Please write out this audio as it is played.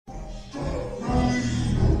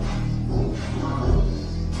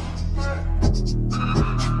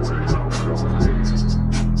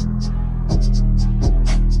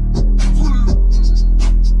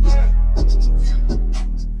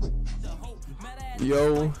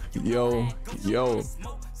Yo,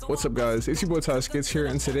 what's up guys, it's your boy TSSH here,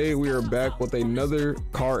 and today we are back with another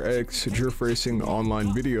CarX Drift Racing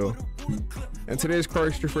Online video. In today's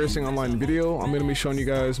CarX Drift Racing Online video, I'm going to be showing you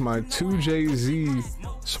guys my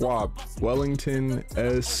 2JZ swapped Wellington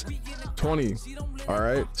S20.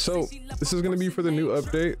 Alright, so this is going to be for the new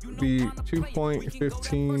update, the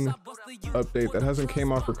 2.15 update that hasn't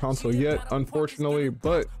came out for console yet, unfortunately.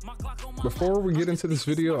 But before we get into this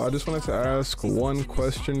video, I just wanted to ask one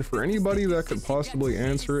question for anybody that could possibly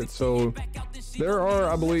answer it. So there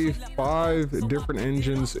are, I believe, 5 different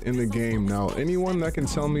engines in the game. Now, anyone that can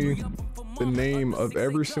tell me the name of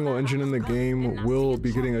every single engine in the game will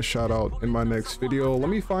be getting a shout out in my next video. Let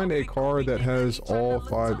me find a car that has all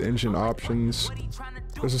 5 engine options.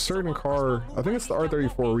 There's a certain car, I think it's the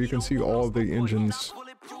R34, where you can see all of the engines.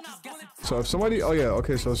 So if somebody, oh yeah,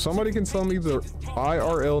 okay, so if somebody can tell me the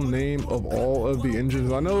IRL name of all of the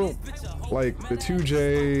engines. I know like the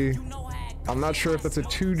 2J, I'm not sure if that's a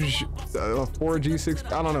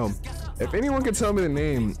 4G6, I don't know. If anyone can tell me the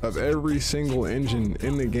name of every single engine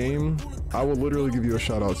in the game, I will literally give you a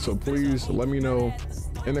shout out. So please let me know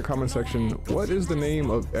in the comment section, what is the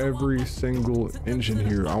name of every single engine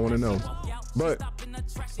here? I want to know. But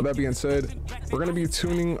with that being said, we're going to be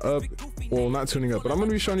tuning up, well, not tuning up, but I'm going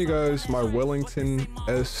to be showing you guys my Wellington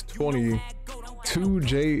S20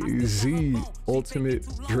 2JZ ultimate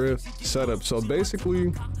drift setup. So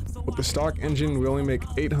basically with the stock engine, we only make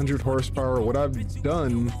 800 horsepower. What I've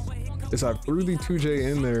done is I threw the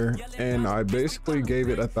 2J in there and I basically gave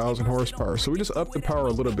it 1,000 horsepower. So we just upped the power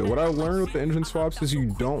a little bit. What I learned with the engine swaps is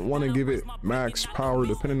you don't want to give it max power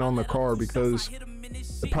depending on the car, because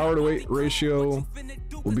the power to weight ratio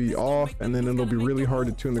will be off and then it'll be really hard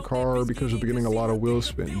to tune the car because you'll be getting a lot of wheel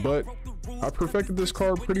spin. But I perfected this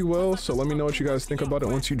car pretty well, so let me know what you guys think about it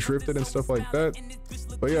once you drift it and stuff like that.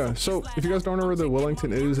 But yeah, so if you guys don't know where the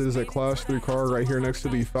Wellington is, it is a class 3 car right here next to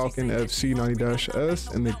the Falcon FC90-S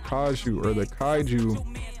and the Kaiju,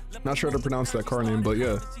 not sure how to pronounce that car name, but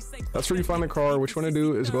yeah, that's where you find the car. What you want to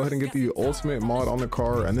do is go ahead and get the ultimate mod on the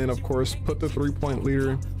car, and then of course put the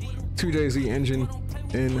 3.0-liter 2JZ engine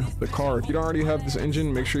in the car. If you don't already have this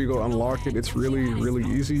engine, make sure you go unlock it. It's really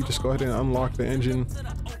easy. Just go ahead and unlock the engine,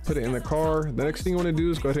 put it in the car. The next thing you want to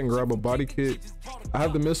do is go ahead and grab a body kit. I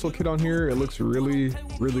have the missile kit on here. It looks really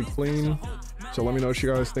clean, so let me know what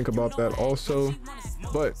you guys think about that also.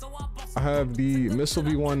 But I have the missile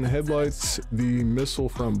V1 headlights, the missile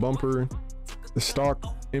front bumper, the stock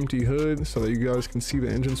empty hood, so that you guys can see the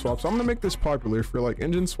engine swaps. I'm gonna make this popular for like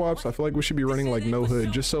engine swaps. I feel like we should be running like no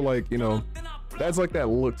hood, just so like, you know, that's like that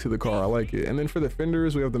look to the car. I like it. And then for the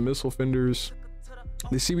fenders, we have the missile fenders,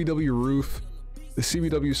 the CBW roof, the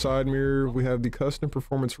CBW side mirror, we have the custom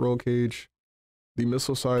performance roll cage, the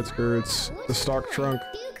missile side skirts, the stock trunk,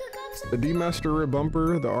 the D-Master rear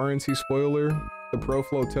bumper, the RNT spoiler, the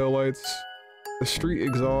ProFlow taillights, the street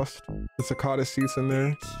exhaust, the Cicada seats in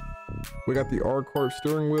there. We got the R-Corp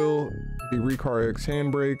steering wheel, the CarX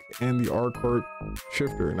handbrake, and the R-Corp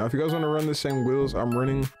shifter. Now if you guys want to run the same wheels I'm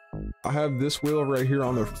running, I have this wheel right here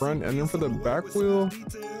on the front, and then for the back wheel,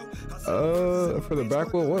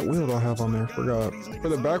 what wheel do I have on there? Forgot. For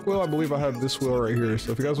the back wheel, I believe I have this wheel right here.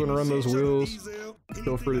 So if you guys want to run those wheels,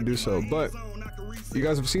 feel free to do so. But you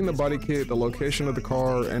guys have seen the body kit, the location of the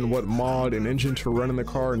car, and what mod and engine to run in the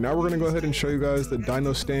car. Now we're going to go ahead and show you guys the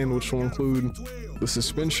dyno stand, which will include the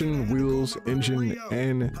suspension, wheels, engine,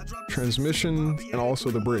 and transmission, and also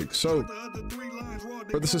the brakes. So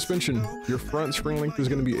for the suspension, your front spring length is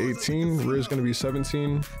going to be 18, rear is going to be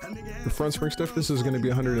 17. The front spring stiffness is going to be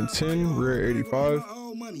 110, rear 85.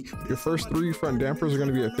 Your first 3 front dampers are going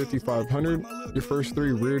to be at 5,500. Your first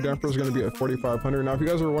 3 rear dampers are going to be at 4,500. Now, if you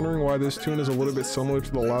guys are wondering why this tune is a little bit similar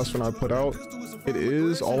to the last one I put out, it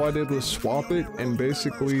is. All I did was swap it, and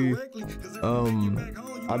basically,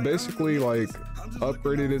 I basically like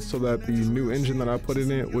upgraded it so that the new engine that I put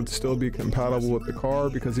in it would still be compatible with the car,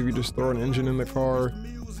 because if you just throw an engine in the car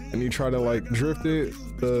and you try to like drift it,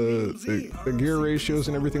 the gear ratios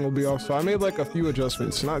and everything will be off. So I made like a few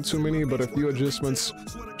adjustments, not too many, but a few adjustments,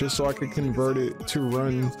 just so I could convert it to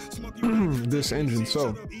run this engine.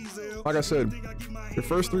 So like I said, your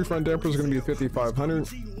first 3 front dampers are going to be at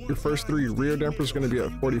 5,500. Your first 3 rear dampers are going to be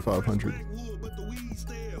at 4,500.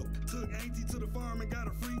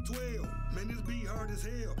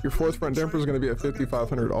 Your 4th front damper is going to be at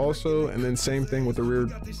 5,500 also, and then same thing with the rear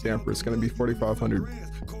damper. It's going to be 4,500.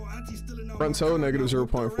 Front toe negative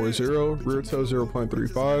 0.40, rear toe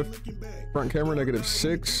 0.35, front camera negative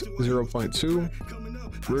 6,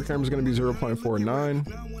 0.2, rear camera is going to be 0.49,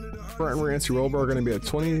 front and rear anti-roll bar are going to be at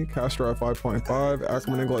 20, caster at 5.5,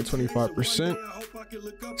 Ackerman angle at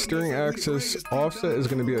 25%. Steering axis offset is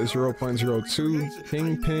going to be at 0.02.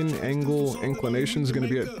 Kingpin angle inclination is going to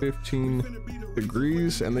be at 15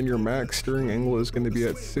 degrees, and then your max steering angle is going to be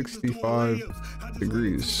at 65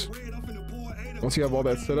 degrees. Once you have all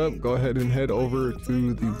that set up, go ahead and head over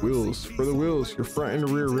to the wheels. For the wheels, your front and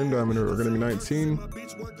rear rim diameter are going to be 19,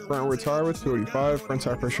 front and rear tire width 285, front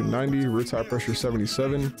tire pressure 90, rear tire pressure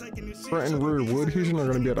 77, front and rear wood adhesion are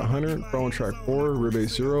going to be at 100, front track 4, rear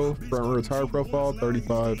base 0, front and rear tire profile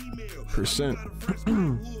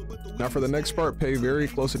 35%. Now for the next part, pay very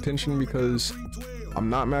close attention because I'm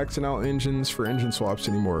not maxing out engines for engine swaps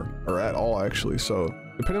anymore, or at all actually. So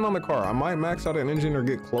depending on the car, I might max out an engine or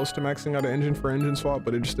get close to maxing out an engine for engine swap,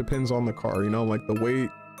 but it just depends on the car, you know, like the weight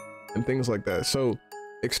and things like that. So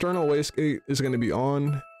external wastegate is going to be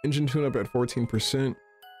on, engine tune up at 14%,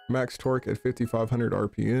 max torque at 5,500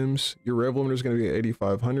 RPMs, your rev limiter is going to be at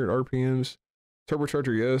 8,500 RPMs,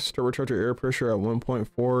 turbocharger yes, turbocharger air pressure at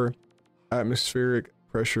 1.4 atmospheric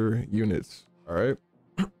pressure units, all right?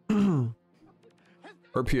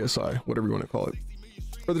 Or PSI, whatever you want to call it.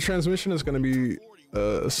 For the transmission, is going to be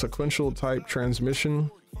a sequential type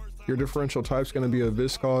transmission. Your differential type is going to be a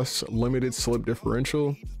viscous limited slip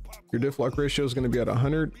differential. Your diff lock ratio is going to be at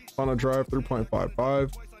 100. Final drive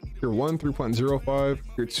 3.55. Your 1 3.05.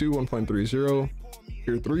 Your 2 1.30.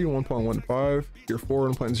 Your 3 1.15. Your 4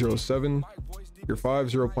 1.07. Your 5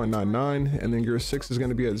 0.99, and then your 6 is going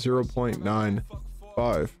to be at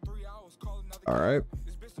 0.95. All right.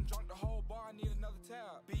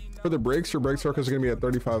 For the brakes, your brake torque is going to be at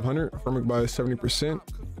 3,500, firming bias 70%,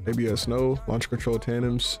 ABS no, launch control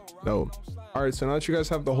tandems no. All right, so now that you guys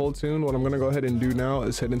have the whole tune, what I'm going to go ahead and do now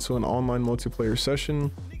is head into an online multiplayer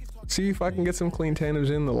session, see if I can get some clean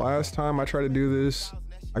tandems in. The last time I tried to do this,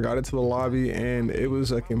 I got into the lobby and it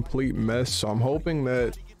was a complete mess. So I'm hoping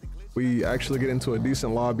that we actually get into a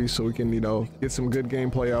decent lobby so we can, you know, get some good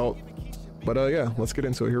gameplay out. But yeah, let's get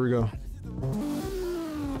into it. Here we go.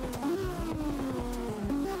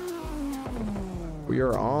 We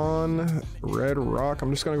are on Red Rock.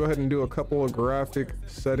 I'm just gonna go ahead and do a couple of graphic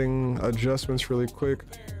setting adjustments really quick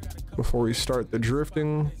before we start the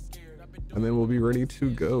drifting, and then we'll be ready to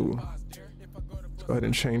go. Let's go ahead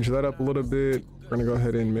and change that up a little bit. We're gonna go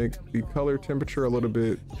ahead and make the color temperature a little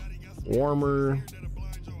bit warmer,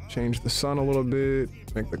 change the sun a little bit,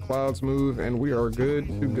 make the clouds move, and we are good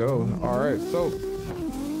to go. All right, so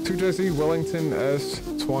 2JZ Wellington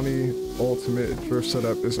S20 Ultimate Drift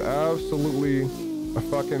Setup is absolutely a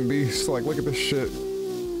fucking beast. Like, look at this shit.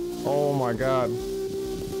 Oh my god.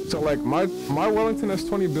 So like my Wellington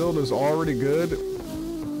S20 build is already good.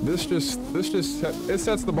 This just it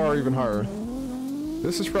sets the bar even higher.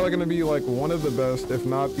 This is probably going to be like one of the best, if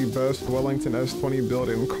not the best, Wellington S20 build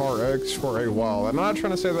in CarX for a while. And I'm not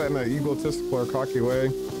trying to say that in an egotistical or cocky way.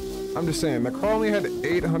 I'm just saying the car only had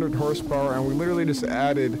 800 horsepower, and we literally just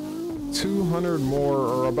added 200 more,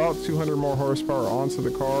 or about 200 more horsepower onto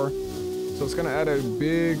the car. So it's gonna add a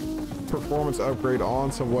big performance upgrade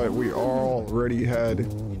onto what we already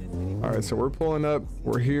had. All right, so we're pulling up,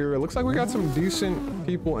 we're here. It looks like we got some decent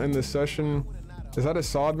people in this session. Is that a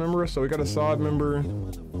SOD member? So we got a SOD member.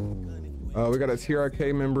 We got a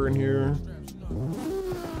TRK member in here.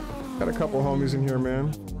 Got a couple homies in here,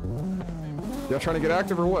 man. Y'all trying to get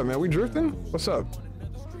active or what, man? We drifting? What's up?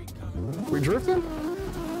 We drifting?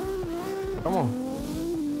 Come on.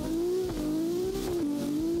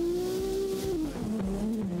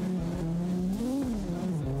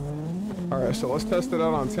 All right, so let's test it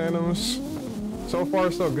out on tandems. So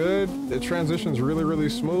far, so good. It transitions really, really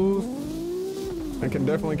smooth and can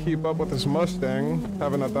definitely keep up with this Mustang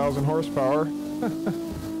having 1,000 horsepower.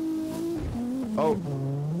 Oh,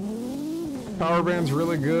 power band's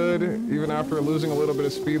really good. Even after losing a little bit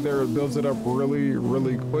of speed there, it builds it up really,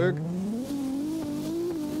 really quick.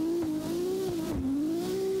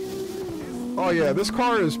 Oh yeah, this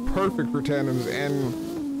car is perfect for tandems. And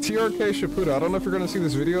TRK Shaputa, I don't know if you're going to see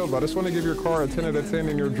this video, but I just want to give your car a 10 out of 10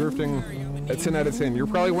 and you're drifting a 10 out of 10. You're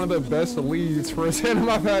probably one of the best leads for a tandem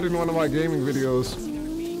I've had in one of my gaming videos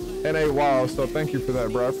in a while, so thank you for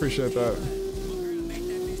that, bro. I appreciate that.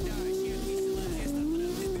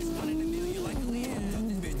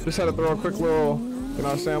 Just had to throw a quick little, you know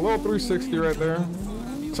what I'm saying, a little 360 right there.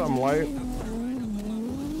 Something light.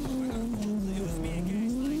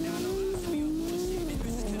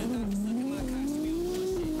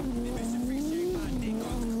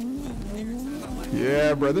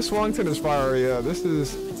 Yeah, bro, this Wellington is fire. Yeah, this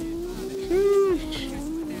is. Sheesh.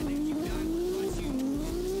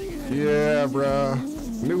 Yeah, bro.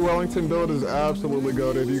 New Wellington build is absolutely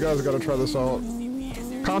goated. You guys gotta try this out.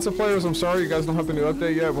 Console players, I'm sorry you guys don't have the new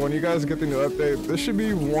update yet, but when you guys get the new update, this should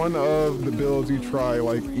be one of the builds you try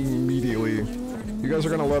like immediately. You guys are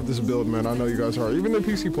gonna love this build, man. I know you guys are. Even the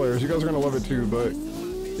PC players, you guys are gonna love it too, but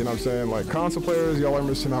you know what I'm saying? Like console players, y'all are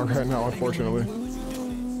missing out right now, unfortunately.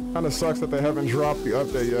 Kind of sucks that they haven't dropped the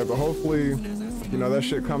update yet, but hopefully, you know, that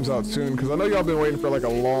shit comes out soon, because I know y'all been waiting for like a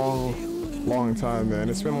long time, man.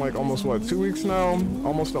 It's been like almost, what, 2 weeks now?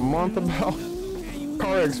 Almost a month about.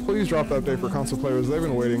 CarX, please drop the update for console players. They've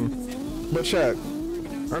been waiting. But chat,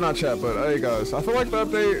 or not chat, but hey guys, I feel like the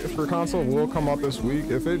update for console will come out this week.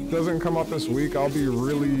 If it doesn't come out this week, I'll be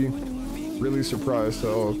really surprised.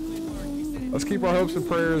 So let's keep our hopes and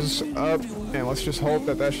prayers up, and let's just hope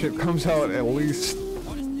that that shit comes out at least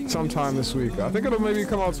sometime this week. I think it'll maybe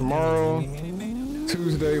come out tomorrow,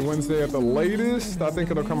 Tuesday, Wednesday at the latest. I think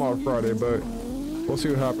it'll come out Friday, but we'll see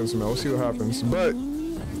what happens, man. We'll see what happens. But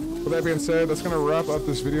with that being said, that's gonna wrap up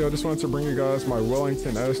this video. I just wanted to bring you guys my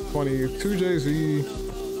Wellington S20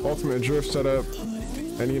 2JZ ultimate drift setup,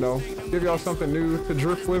 and you know, give y'all something new to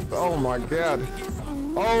drift with. Oh my god.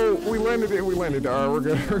 Oh, we landed it. We landed. All right, we're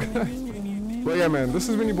good. But yeah, man, this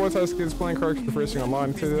has been your boy TSSH playing CarX Drift Racing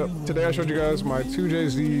Online. Today I showed you guys my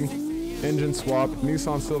 2JZ engine swap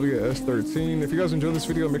Nissan Silvia S13. If you guys enjoyed this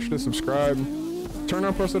video, make sure to subscribe, turn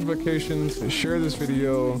on post notifications, and share this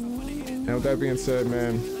video. And with that being said,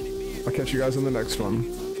 man, I'll catch you guys in the next one.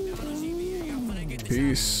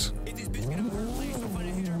 Peace.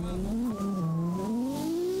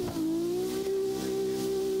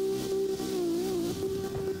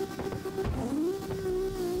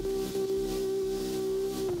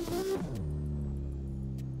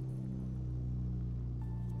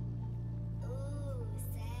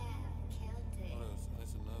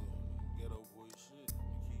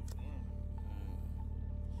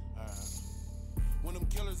 When them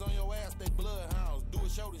killers on your ass, they bloodhounds.